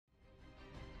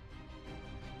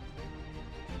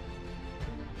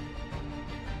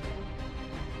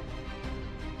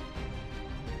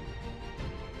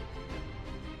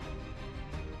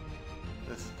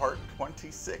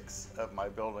26 of my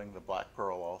building the Black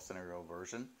Pearl all scenario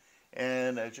version.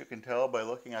 And as you can tell by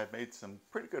looking, I've made some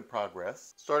pretty good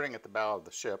progress. Starting at the bow of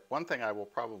the ship, one thing I will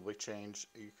probably change,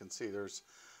 you can see there's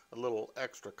a little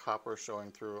extra copper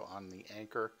showing through on the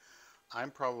anchor.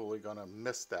 I'm probably going to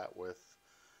mist that with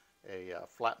a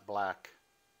flat black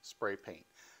spray paint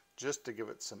just to give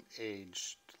it some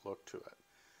aged look to it.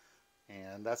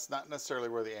 And that's not necessarily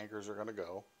where the anchors are going to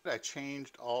go. I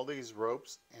changed all these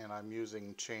ropes and I'm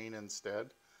using chain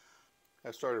instead.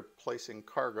 I've started placing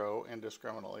cargo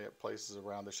indiscriminately at places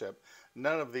around the ship.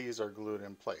 None of these are glued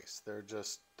in place. They're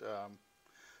just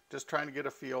trying to get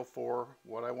a feel for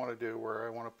what I want to do, where I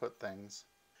want to put things.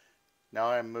 Now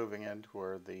I'm moving into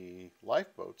where the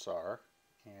lifeboats are,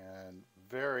 and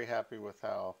very happy with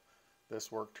how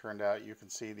this work turned out. You can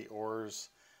see the oars,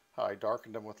 how I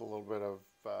darkened them with a little bit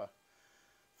of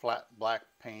flat black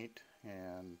paint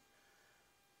and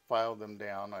filed them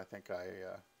down. I think I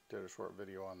did a short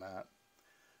video on that.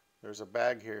 There's a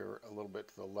bag here a little bit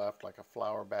to the left, like a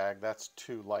flower bag. That's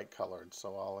too light colored,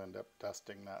 so I'll end up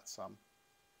dusting that some.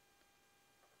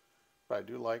 But I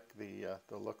do like the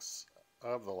looks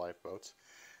of the lifeboats.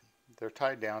 They're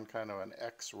tied down kind of an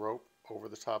X rope over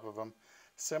the top of them,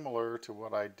 similar to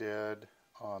what I did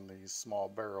on these small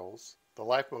barrels. The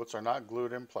lifeboats are not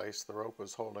glued in place. The rope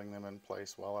is holding them in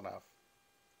place well enough.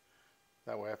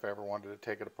 That way, if I ever wanted to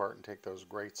take it apart and take those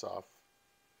grates off,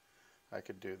 I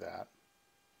could do that.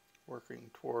 Working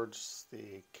towards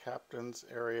the captain's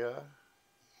area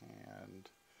and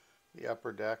the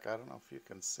upper deck. I don't know if you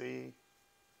can see.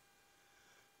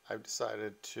 I've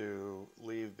decided to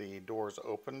leave the doors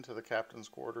open to the captain's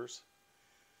quarters.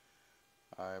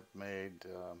 I've made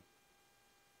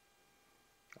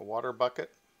a water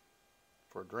bucket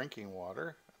for drinking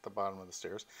water at the bottom of the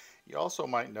stairs. You also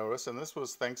might notice, and this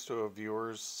was thanks to a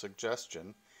viewer's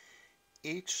suggestion,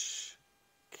 each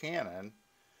cannon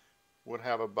would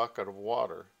have a bucket of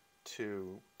water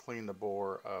to clean the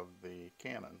bore of the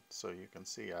cannon. So you can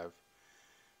see I've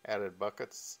added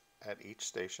buckets at each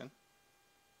station.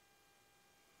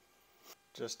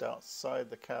 Just outside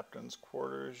the captain's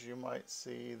quarters, you might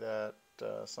see that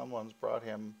someone's brought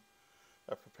him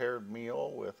a prepared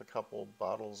meal with a couple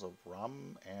bottles of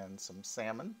rum and some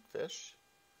salmon fish.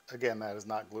 Again, that is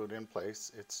not glued in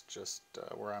place. It's just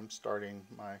where I'm starting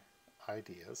my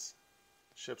ideas.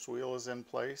 The ship's wheel is in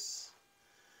place.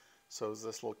 So is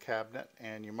this little cabinet,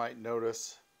 and you might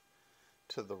notice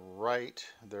to the right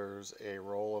there's a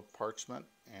roll of parchment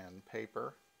and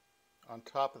paper. On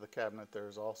top of the cabinet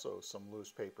there's also some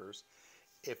loose papers.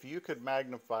 If you could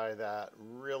magnify that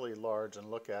really large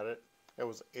and look at it, I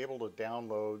was able to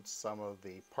download some of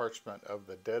the parchment of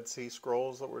the Dead Sea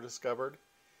Scrolls that were discovered,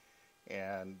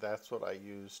 and that's what I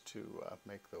used to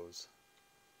make those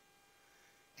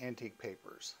antique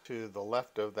papers. To the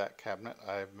left of that cabinet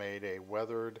I've made a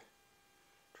weathered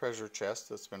treasure chest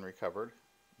that's been recovered,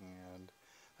 and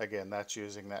again that's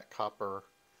using that copper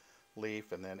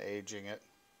leaf and then aging it.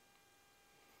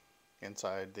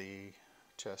 Inside the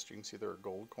chest you can see there are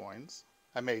gold coins.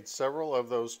 I made several of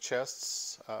those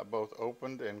chests, both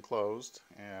opened and closed,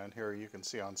 and here you can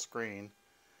see on screen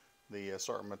the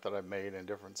assortment that I've made in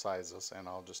different sizes, and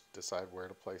I'll just decide where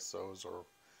to place those, or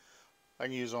I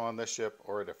can use them on this ship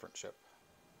or a different ship.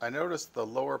 I noticed the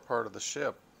lower part of the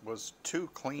ship was too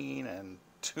clean and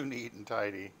too neat and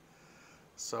tidy,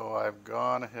 so I've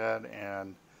gone ahead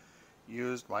and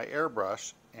used my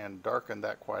airbrush and darkened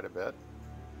that quite a bit.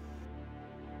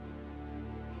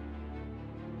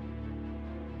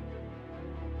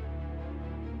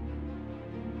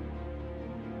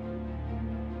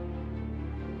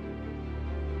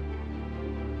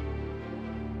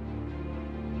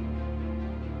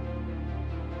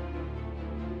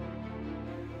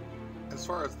 As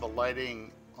far as the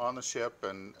lighting on the ship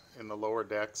and in the lower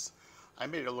decks, I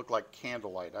made it look like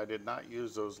candlelight. I did not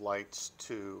use those lights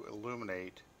to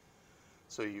illuminate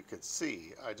so you could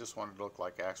see. I just wanted to look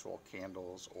like actual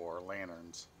candles or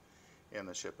lanterns in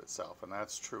the ship itself, and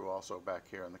that's true also back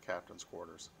here in the captain's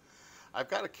quarters. I've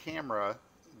got a camera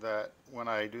that when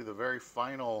I do the very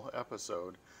final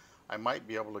episode, I might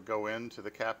be able to go into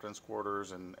the captain's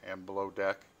quarters and below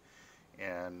deck,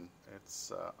 and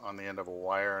it's on the end of a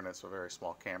wire, and it's a very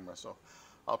small camera, so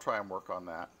I'll try and work on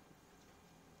that.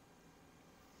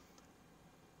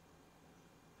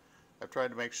 I've tried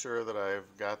to make sure that I've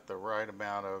got the right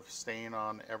amount of stain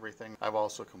on everything. I've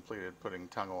also completed putting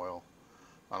tung oil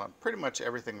on pretty much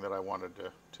everything that I wanted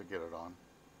to get it on.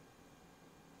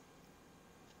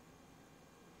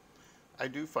 I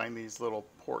do find these little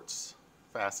ports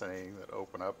fascinating that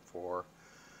open up for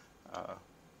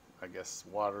I guess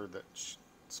water that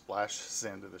splashes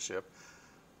into the ship.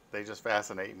 They just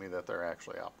fascinate me that they're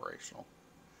actually operational.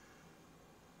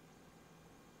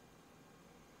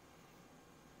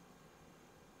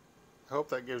 I hope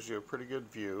that gives you a pretty good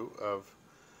view of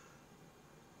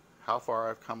how far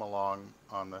I've come along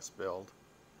on this build.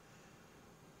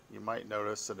 You might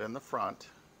notice that in the front,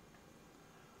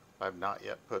 I've not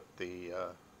yet put the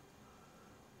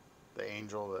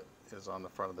angel that is on the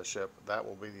front of the ship. That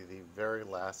will be the very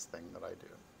last thing that I do.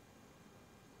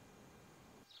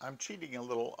 I'm cheating a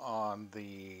little on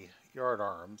the yard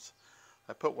arms.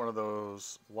 I put one of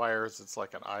those wires, it's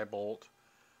like an eye bolt.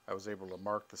 I was able to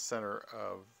mark the center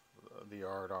of the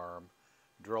yard arm,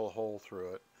 drill a hole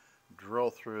through it, drill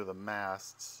through the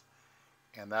masts,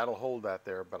 and that'll hold that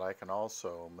there, but I can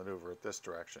also maneuver it this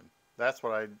direction. That's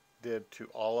what I did to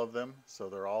all of them, so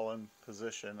they're all in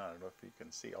position. I don't know if you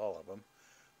can see all of them,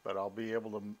 but I'll be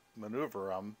able to maneuver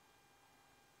them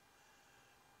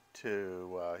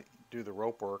to do the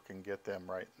rope work and get them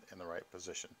right in the right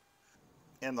position.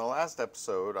 In the last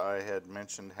episode, I had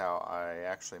mentioned how I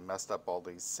actually messed up all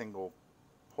these single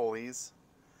pulleys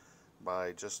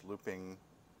by just looping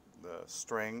the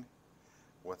string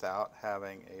without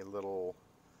having a little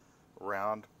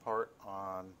round part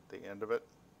on the end of it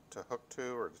to hook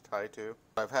to or to tie to.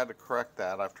 I've had to correct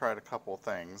that. I've tried a couple of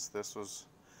things. This was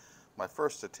my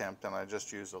first attempt, and I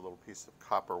just used a little piece of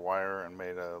copper wire and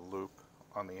made a loop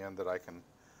on the end that I can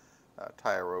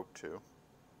tie a rope to.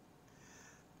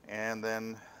 And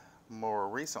then more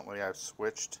recently I've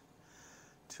switched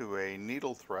to a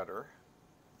needle threader,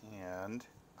 and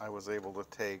I was able to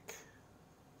take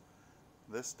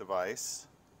this device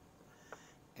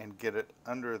and get it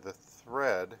under the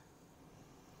thread.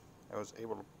 I was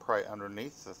able to pry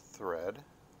underneath the thread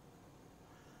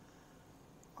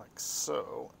like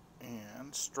so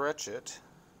and stretch it.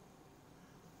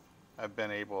 I've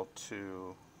been able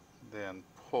to then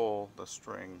pull the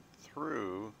string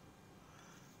through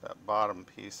that bottom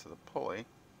piece of the pulley.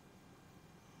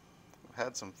 I've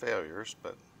had some failures,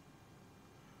 but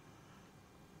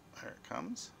there it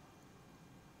comes.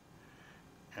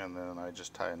 And then I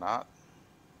just tie a knot.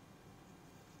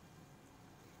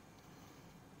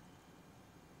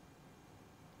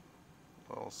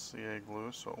 A little CA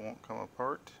glue so it won't come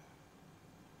apart.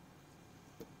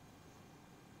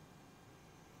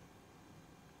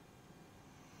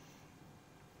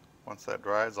 Once that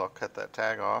dries, I'll cut that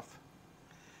tag off,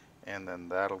 and then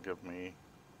that'll give me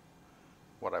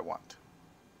what I want.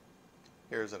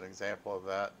 Here's an example of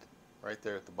that. Right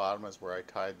there at the bottom is where I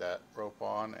tied that rope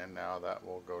on, and now that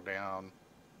will go down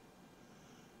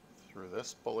through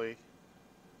this pulley,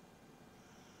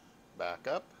 back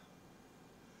up,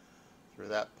 through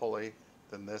that pulley,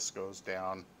 then this goes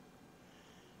down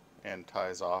and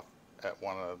ties off at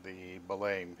one of the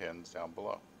belaying pins down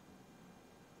below.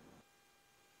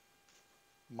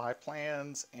 My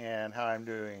plans and how I'm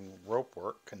doing rope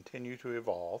work continue to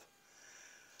evolve.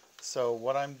 So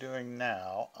what I'm doing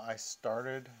now, I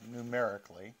started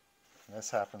numerically. This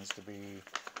happens to be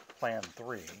plan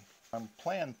 3.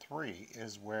 Plan 3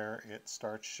 is where it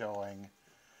starts showing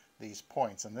these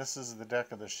points, and this is the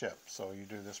deck of the ship. So you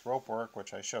do this rope work,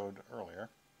 which I showed earlier.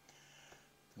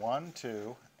 1,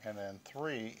 2, and then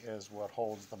 3 is what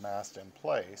holds the mast in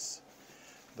place.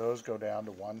 Those go down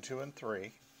to 1, 2, and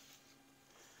 3.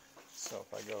 So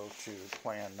if I go to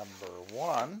plan number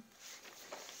 1,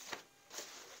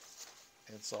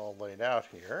 it's all laid out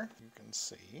here. You can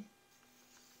see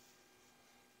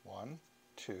 1,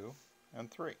 2, and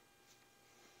 3.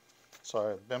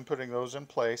 So I've been putting those in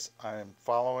place. I'm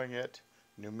following it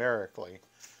numerically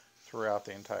throughout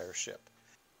the entire ship.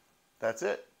 That's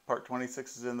it. Part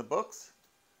 26 is in the books.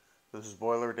 This is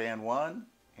Boiler Dan 1,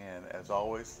 and as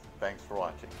always, thanks for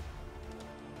watching.